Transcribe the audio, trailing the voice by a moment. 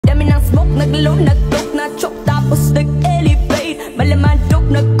naglo, nag-cook, na-choke, tapos nag-elevate. Malamandok,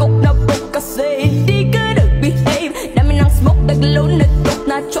 nag-cook, na-book kasi hindi ka nag-behave. Dami ng smoke, naglo, nag-cook,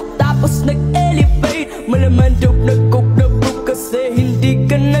 na-choke, tapos nag-elevate. Malamandok, nag-cook, na-book kasi hindi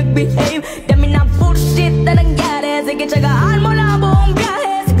ka nag-behave. Dami ng bullshit na nangyari, sige tsagaan mo lang buong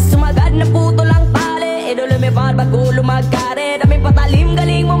biyahe. Sige sumagad na puto lang pare, idolo may par bago lumagare. Dami patalim,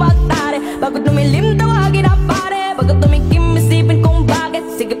 galing mo magtare, bago tumilim tawagin ang pare. Bago tumikim isipin kung bakit,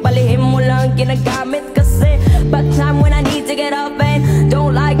 sige palihim mo lang ginagamit kasi. But time when I need to get up and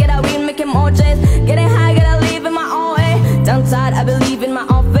don't like it, I will make him more chase. Getting high, gotta live in my own way. Downside, I believe in my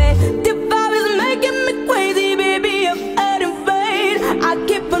own faith. The vibe is making me crazy, baby, I'm adding fade. I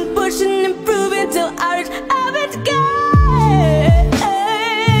keep on pushing, improving till I reach average gain.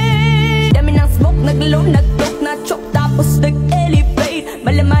 Dami ng smoke, naglo, nag-cook, na-choke, tapos nag-elevate.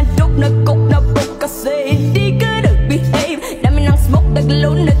 Malamandok, nag-cook, na-book kasi hindi ka nag-behave. Dami ng smoke,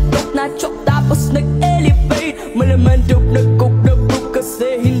 naglo, nag-cook, na-choke, tapos nag-elevate. Malamandok, nag-cook, na-book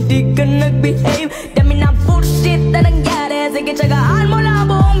kasi hindi ka nag-behave. Dami ng bullshit na nangyari, sige tsagaan mo lang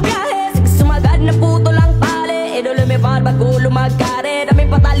buong biyahe. Sige sumagad na puto lang pare, idolo may par bago lumagare. Dami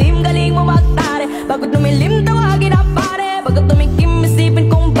patalim, galing mo magtare, bago tumilim tawagin ang pare. Bago tumikim isipin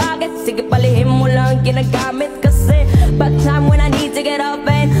kung bakit, sige palihim mo lang ginagamit kasi. But time when I need to get up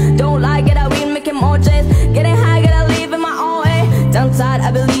and don't like it, I will make him more chase. Getting high, gotta live in my own way. Downside,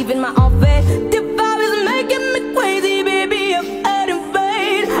 I believe in my own faith. The vibe is making me crazy, baby, I'm adding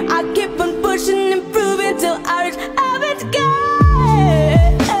fade. I keep on pushing, improving till I reach average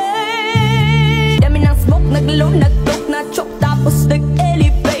gain. Dami ng smoke, naglo, nag-cook, na-choke, tapos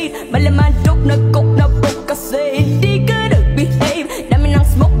nag-elevate. Malamandok, nag-cook, na-book kasi hindi ka nag-behave. Dami ng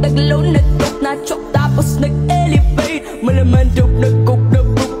smoke, naglo, nag-cook, na-choke, tapos nag-elevate. Malamandok, nag-cook,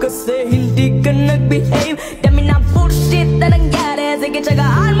 na-book kasi hindi ka nag-behave. Dami ng bullshit na nangyari, sige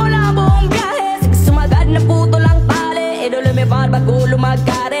tsagaan mo lang buong biyahe. Sige sumagad na puto lang pare, idolo may par bago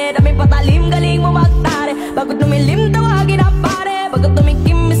lumagare. Dami patalim, galing mo magtare, bago tumilim tawagin ang pare. Bago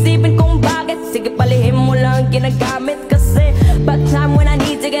tumikim isipin kung bakit, sige palihim mo lang ginagamit kasi. But time when I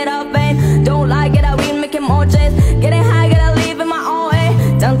need to get up and don't like it, I will make him more chase. Getting high, gotta live in my own way.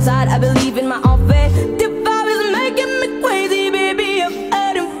 Downside, I believe in my own faith. The vibe is making me crazy, baby, I'm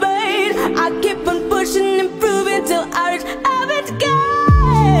adding fade. I keep on pushing, improving till I reach average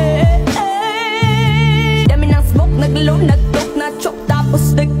gain. Dami ng smoke, naglo, nag-cook, na-choke,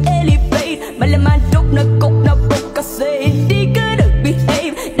 tapos nag-elevate. Malamandok, nag-cook, na-book kasi hindi ka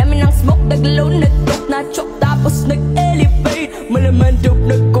nag-behave. Dami ng smoke, naglo, nag-cook, na-choke, tapos nag-elevate. Malamandok,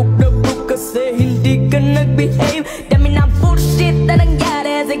 nag-cook, na-book kasi hindi ka nag-behave. Dami ng bullshit na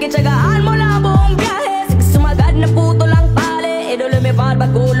nangyari, sige tsagaan mo lang buong biyahe. Sige sumagad na puto lang pare, idolo may par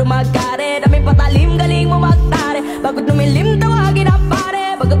bago lumagare. Dami patalim, galing mo magtare, bago tumilim tawagin ang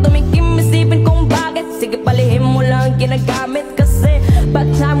pare. Bago tumikim isipin kung bakit, sige palihim mo lang ginagamit kasi.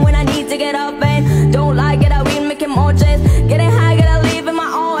 But time when I need to get up and don't like it, I will make him more chase. Getting high, gotta live in my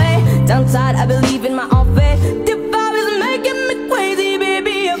own way. Downside, I believe in my own faith. The vibe is making me crazy,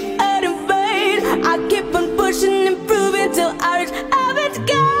 baby, I'm adding fade. I keep on pushing, improving till I reach average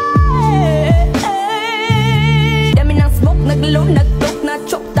gain. Dami ng smoke, naglo, nag-cook,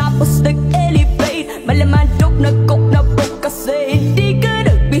 na-choke, tapos nag-elevate. Malamandok, nag-cook, na-book kasi hindi ka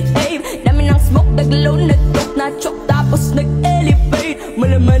nag-behave. Dami ng smoke, naglo, nag-cook, na-choke, tapos nag-elevate.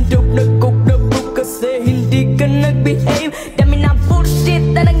 Malamandok, nag-cook, na-book kasi hindi ka nag-behave. Dami ng bullshit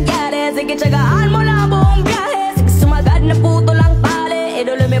na nangyari, sige tsagaan mo lang buong biyahe. Sige sumagad na puto lang pare,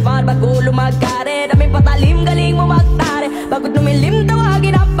 idolo may par bago lumagare. Dami patalim, galing mo magtare, bago tumilim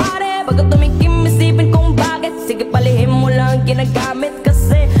tawagin ang pare. Bago tumikim isipin kung bakit, sige palihim mo lang ginagamit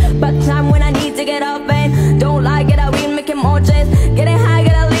kasi. But time when I need to get up and don't like it, I will make him more chase. Getting high,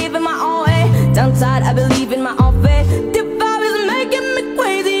 gotta live in my own way. Downside, I believe in my own faith. The vibe is making me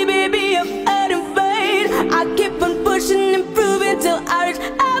crazy, baby, I'm adding fade. I keep on pushing, improving till I reach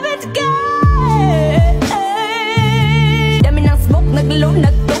average gain. Dami ng smoke, naglo,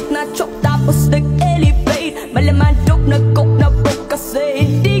 nag-cook, na-choke, tapos nag-elevate. Malamandok, nag-cook, na-book kasi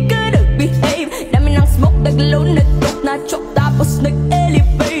hindi ka nag-behave. Dami ng smoke, naglo, nag-cook, na-choke, tapos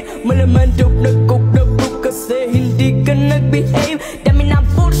nag-elevate. Malamandok, nag-cook, na-book kasi hindi ka nag-behave. Dami ng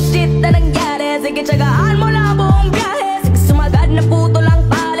bullshit na nangyari, sige tsagaan mo lang buong biyahe. Sige sumagad na puto lang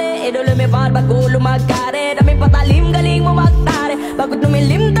pare, idolo may par bago lumagare. Dami patalim, galing mo magtare, bago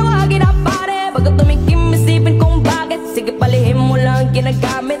tumilim tawagin ang pare. Bago tumikim isipin kung bakit, sige palihim mo lang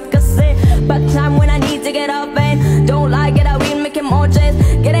ginagamit kasi. But time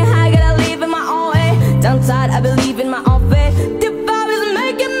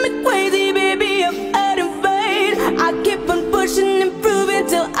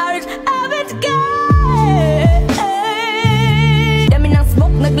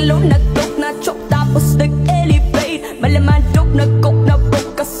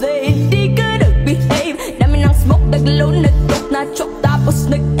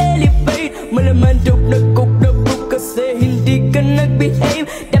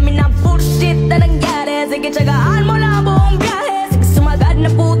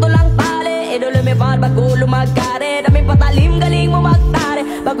lalo lumagkari. Daming patalim, galing mo magtari.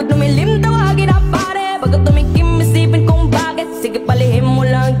 Bago tumilim, tawagin ang pare. Bago tumikim, isipin kung bakit. Sige palihim mo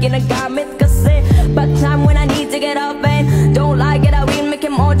lang ginagamit.